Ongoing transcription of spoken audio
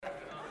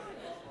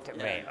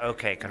Right,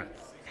 okay.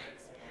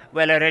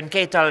 Well, ar an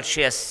gédal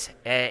sias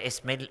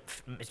is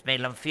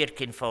mélam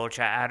firkin fóilse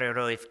ar a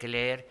roiith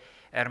goléir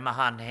ar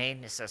mahan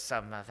hain is a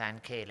sam a van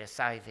céile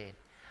saivin.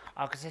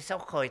 Agus is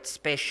auch quite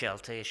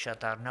specialty seo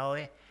dar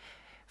nói.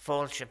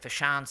 Fóilse fa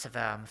seans a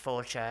bheam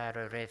fóilse ar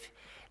a rih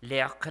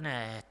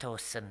leachana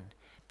tósan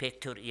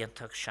pictúr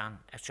íontach sean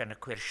a sena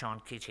cuir Sean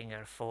Keating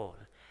ar fól.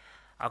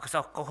 Agus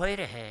auch go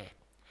háirithe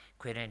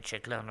cuirann se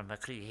glanam a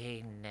crí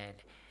héin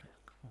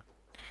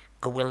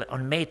go bhfuil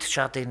an méid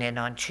seo daoine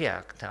an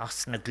tíag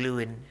as na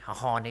glúin a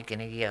tháinig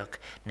ina dhéag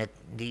na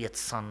níiad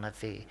san a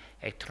bhí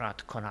ag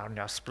trad chun ar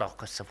neas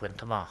blockas a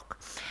bhaint amach.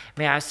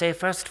 May I say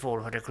first of all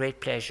what a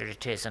great pleasure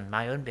it is on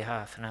my own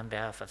behalf and on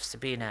behalf of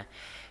Sabina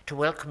to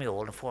welcome you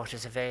all on what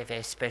is a very,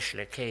 very special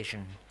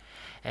occasion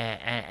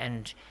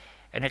and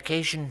an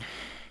occasion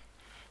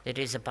that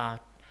is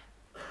about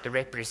the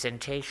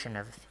representation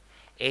of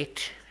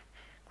 8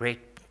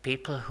 great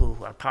people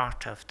who are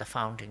part of the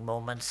founding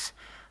moments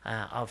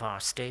of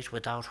our state,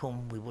 without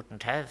whom we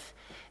wouldn't have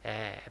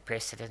a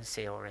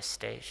presidency or a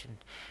state in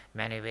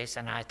many ways.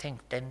 And I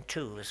think then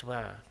too as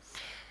well,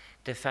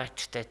 the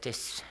fact that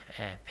this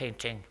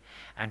painting,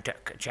 and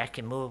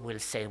Jackie Moore will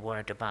say a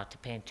word about the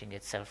painting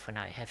itself when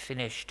I have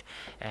finished,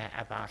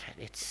 about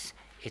its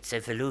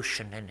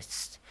evolution and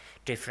its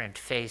different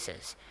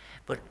phases.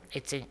 But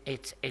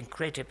it's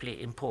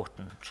incredibly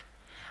important.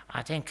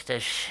 I think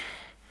that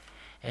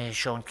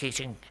Sean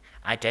Keating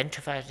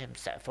identified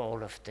himself,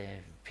 all of the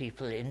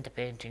people in the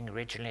painting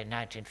originally in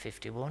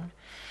 1951.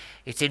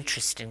 It's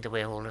interesting the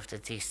way all of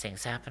these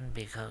things happen,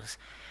 because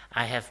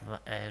I have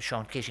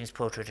Sean Keating's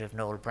portrait of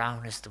Noel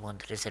Brown is the one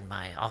that is in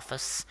my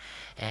office,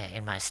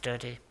 in my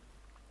study.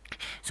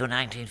 So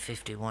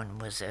 1951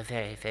 was a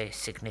very, very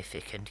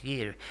significant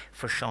year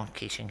for Sean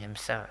Keating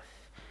himself.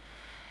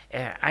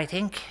 I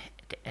think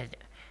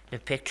the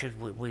picture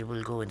we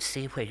will go and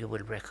see, where you will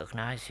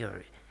recognise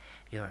your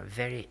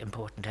very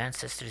important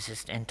ancestors,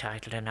 is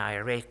entitled An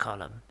IRA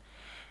Column.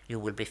 You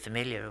will be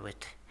familiar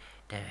with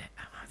the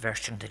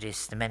version that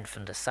is the men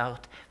from the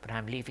south, but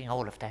I'm leaving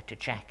all of that to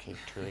Jackie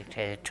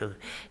to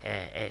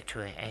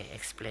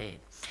explain.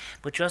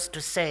 But just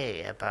to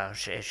say about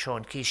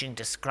Sean Keating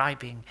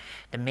describing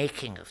the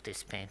making of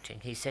this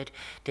painting, he said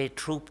they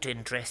trooped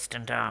in dressed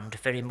and armed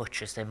very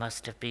much as they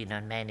must have been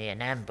on many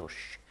an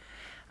ambush.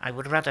 I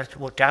would rather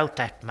doubt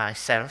that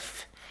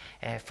myself,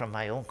 from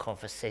my own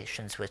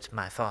conversations with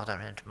my father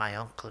and my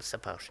uncles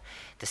about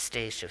the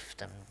state of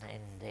them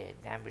in the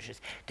ambushes.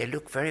 They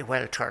look very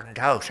well turned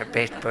out a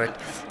bit, but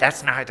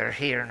that's neither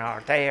here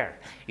nor there.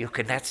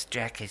 That's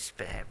Jackie's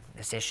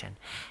position.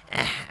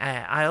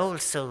 I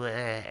also,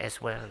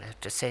 as well, have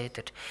to say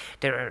that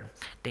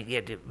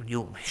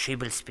she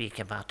will speak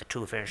about the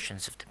 2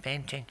 versions of the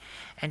painting,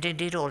 and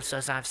indeed also,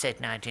 as I've said,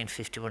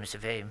 1951 is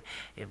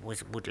it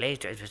was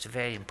a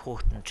very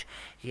important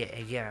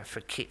year for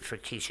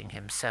Keating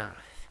himself.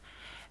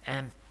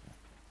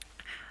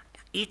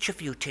 Each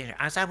of you,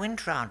 as I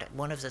went round,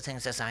 one of the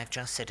things, as I've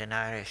just said in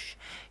Irish,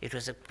 it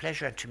was a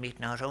pleasure to meet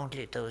not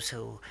only those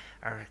who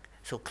are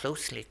so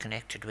closely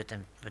connected with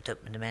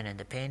the men in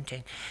the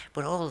painting,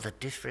 but all the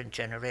different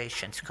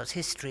generations, because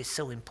history is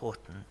so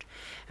important.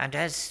 And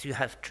as you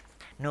have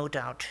no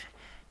doubt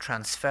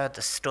transferred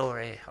the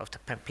story of the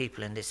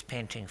people in this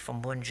painting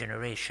from one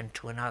generation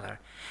to another,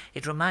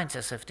 it reminds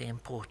us of the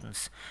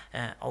importance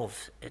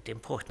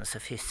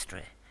of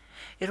history.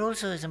 It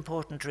also is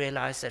important to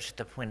realise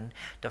that when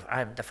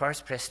the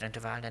first president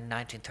of Ireland in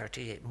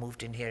 1938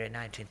 moved in here in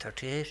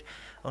 1938,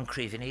 on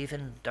Creevin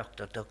Even,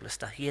 Dr. Douglas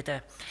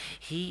Dahida,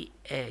 he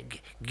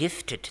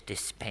gifted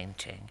this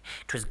painting.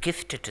 It was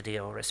gifted to the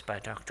Áras by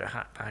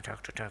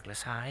Dr.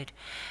 Douglas Hyde,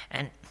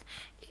 and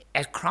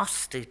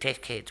across the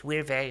decades,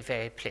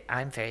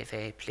 I'm very,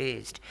 very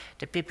pleased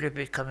that people are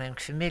becoming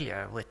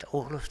familiar with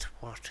all of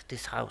what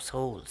this house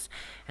holds.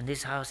 And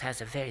this house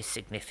has a very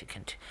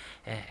significant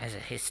as a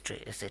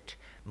history, as it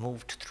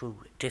moved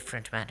through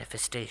different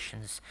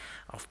manifestations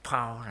of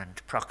power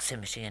and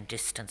proximity and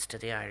distance to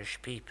the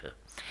Irish people.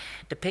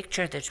 The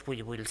picture that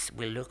we'll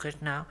look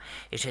at now,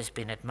 it has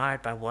been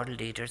admired by world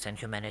leaders and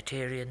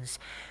humanitarians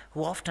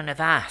who often have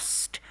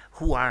asked,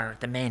 who are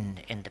the men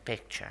in the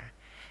picture?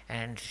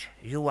 And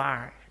you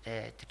are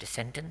the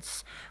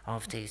descendants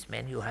of these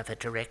men. You have a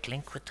direct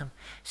link with them.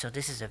 So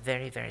this is a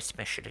very, very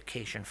special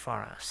occasion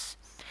for us.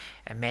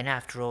 And men,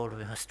 after all,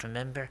 we must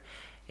remember,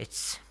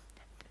 it's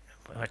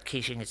what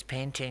Keating is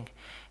painting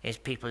is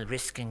people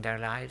risking their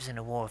lives in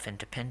a war of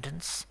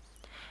independence.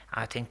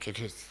 I think it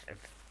is,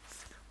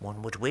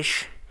 one would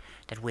wish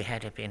that we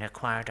had been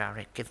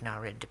given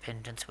our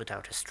independence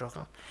without a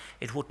struggle.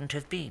 It wouldn't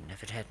have been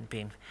if it hadn't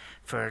been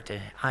for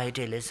the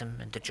idealism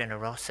and the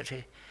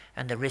generosity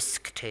and the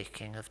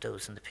risk-taking of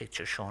those in the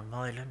picture: Sean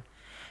Moylan,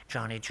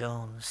 Johnny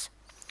Jones,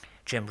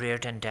 Jim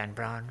Reardon, Dan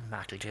Brown,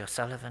 Michael D.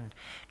 O'Sullivan,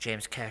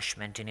 James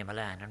Cashman, Dinny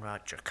Milan and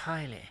Roger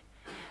Kiley.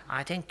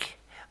 I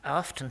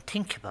often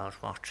think about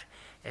what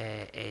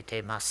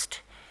they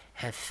must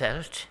have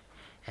felt.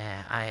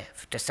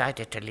 I've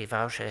decided to leave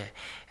out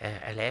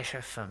a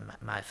letter from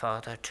my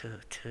father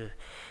to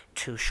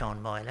to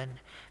Sean Moylan.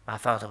 My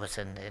father was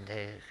in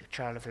the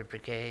Charleville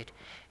Brigade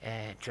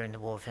during the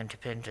War of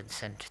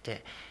Independence, and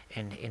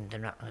in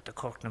the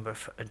Cork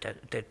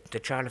the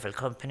Charleville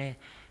Company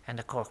and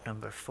the Cork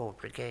Number 4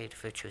 Brigade,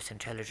 which was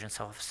intelligence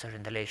officer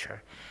in the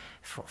later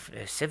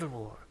Civil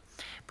War.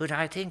 But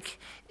I think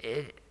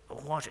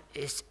what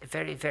is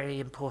very, very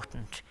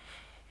important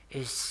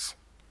is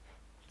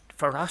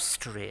for us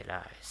to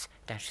realise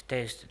that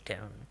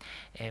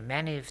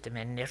many of the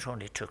men not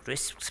only took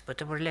risks, but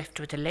they were left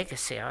with a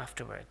legacy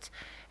afterwards.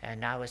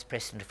 And now, as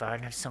President of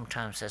Ireland,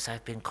 sometimes as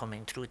I've been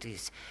coming through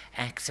these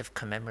acts of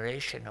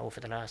commemoration over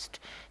the last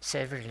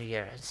several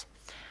years,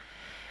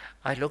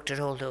 I looked at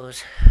all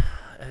those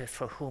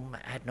for whom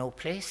had no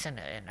place in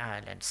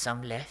Ireland.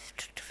 Some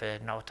left for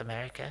North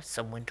America,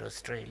 some went to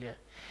Australia.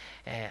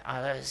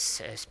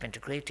 Others spent a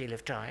great deal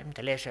of time.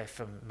 The letter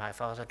from my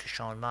father to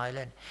Sean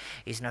Moylan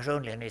is not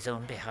only on his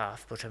own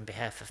behalf, but on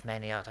behalf of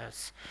many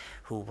others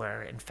who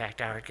were in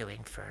fact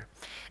arguing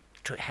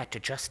had to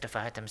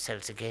justify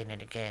themselves again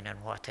and again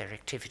on what their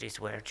activities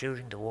were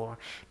during the war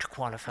to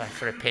qualify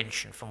for a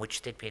pension from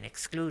which they'd been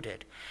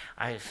excluded.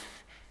 I've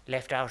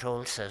left out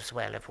also as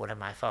well of one of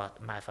my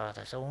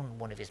father's own,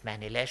 one of his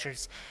many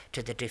letters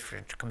to the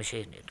different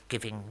committees,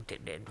 giving the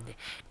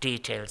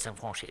details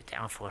of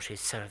what his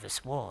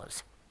service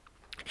was.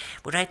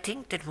 But I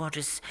think that what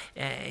is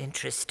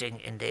interesting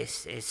in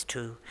this is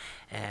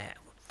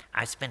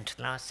I spent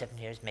the last 7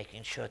 years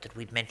making sure that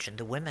we'd mentioned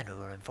the women who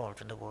were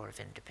involved in the War of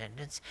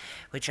Independence,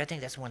 which I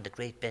think that's one of the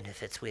great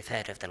benefits we've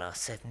had of the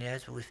last 7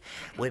 years.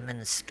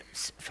 Women's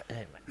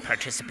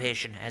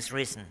participation has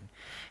risen,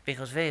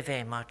 because very,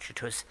 very much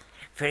it was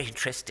very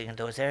interesting in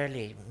those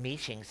early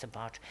meetings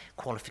about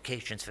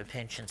qualifications for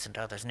pensions and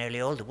others.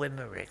 Nearly all the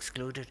women were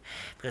excluded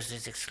because it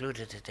was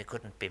excluded that they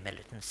couldn't be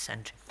militants.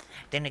 And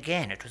then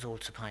again, it was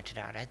also pointed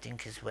out, I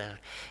think as well,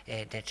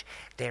 that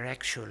their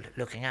actual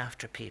looking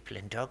after people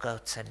in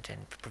dugouts and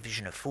in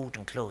provision of food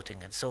and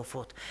clothing and so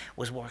forth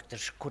was work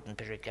that couldn't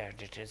be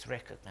regarded as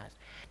recognised.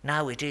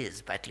 Now it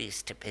is, but at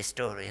least to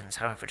historians,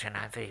 Harvard, and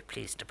I'm very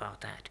pleased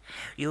about that.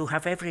 You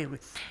have a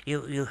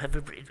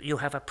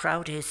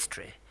proud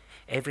history,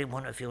 every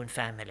one of you in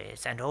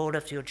families and all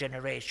of your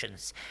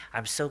generations.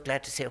 I'm so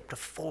glad to say up to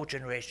 4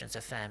 generations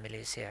of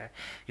families here.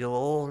 You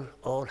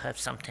all have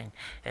something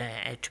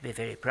to be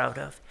very proud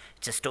of.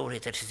 It's a story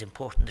that is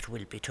important that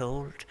will be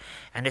told,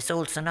 and it's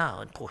also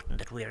now important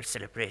that we are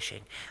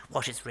celebrating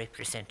what is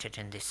represented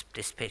in this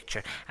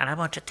picture. And I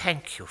want to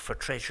thank you for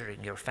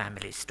treasuring your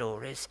family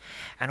stories.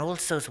 And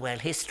also as well,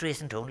 history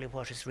isn't only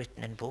what is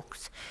written in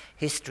books.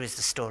 History is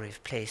the story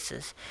of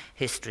places.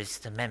 History is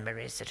the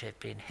memories that have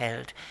been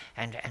held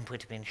and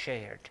would have been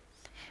shared.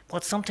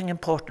 What's something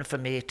important for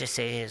me to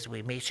say as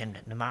we meet in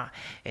the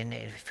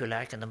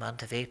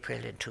month of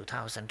April in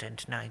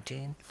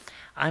 2019,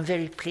 I'm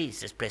very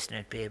pleased as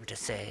President to be able to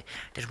say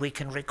that we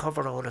can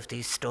recover all of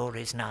these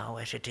stories now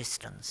at a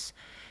distance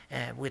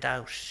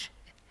without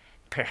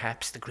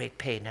perhaps the great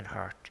pain and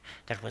hurt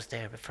that was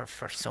there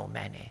for so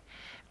many.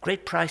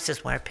 Great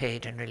prices were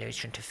paid in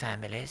relation to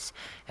families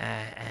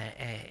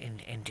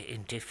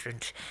in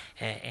different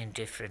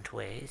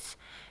ways,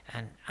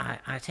 and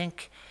I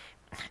think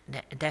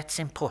that's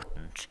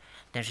important,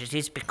 that it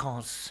is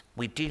because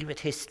we deal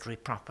with history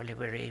properly,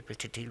 we're able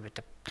to deal with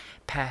the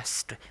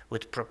past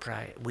with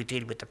propriety, we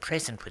deal with the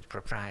present with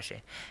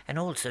propriety, and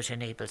also it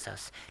enables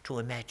us to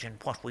imagine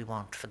what we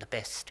want for the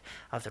best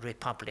of the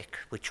Republic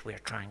which we're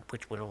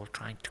all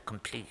trying to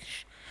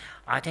complete.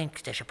 I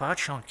think that about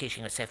Sean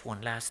Keating himself,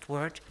 one last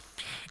word.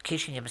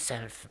 Keating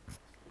himself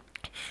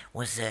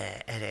was,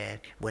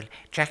 well,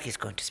 Jackie's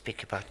going to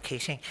speak about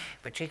Keating,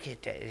 but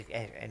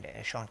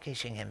Sean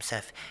Keating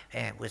himself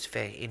was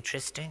very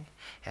interesting.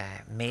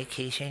 May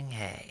Keating,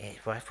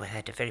 his wife,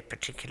 had a very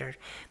particular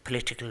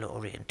political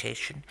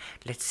orientation.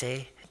 Let's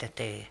say that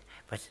they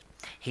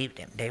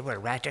were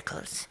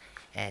radicals.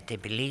 They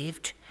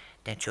believed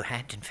that you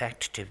had, in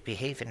fact, to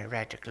behave in a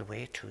radical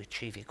way to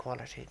achieve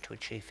equality, to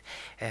achieve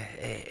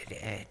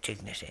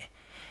dignity.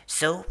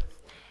 So,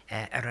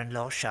 ar an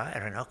lá seo,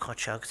 ar an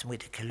ócáteagus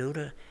muid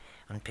calúra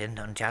an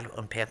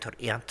Peantar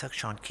Iantach,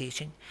 Sean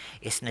Keating,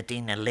 is na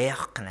dtína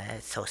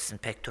léachna sos an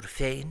pector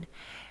féin.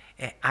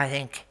 I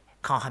think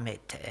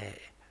Cahamid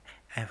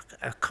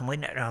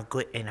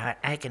cumine in our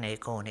agony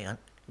goni on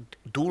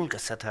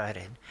dúlgas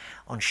atarin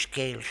on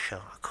scale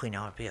seo Queen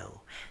RBO.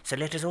 So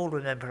let us all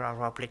remember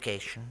our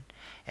obligation,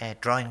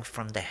 drawing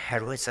from the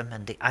heroism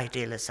and the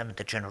idealism and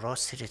the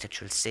generosity that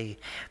you'll see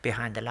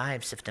behind the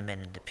lives of the men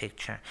in the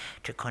picture,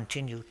 to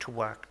continue to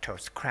work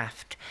towards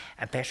craft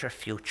a better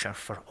future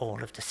for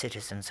all of the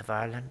citizens of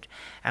Ireland,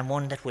 and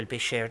one that will be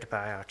shared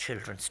by our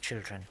children's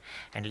children,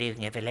 and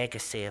leaving a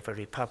legacy of a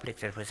republic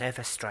that was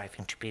ever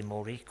striving to be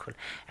more equal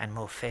and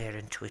more fair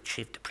and to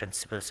achieve the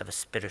principles of a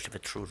spirit of a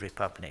true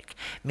republic.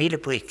 Míle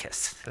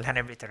buíochas,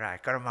 lena bit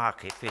ará, gur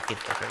maic, if we give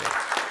it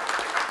away.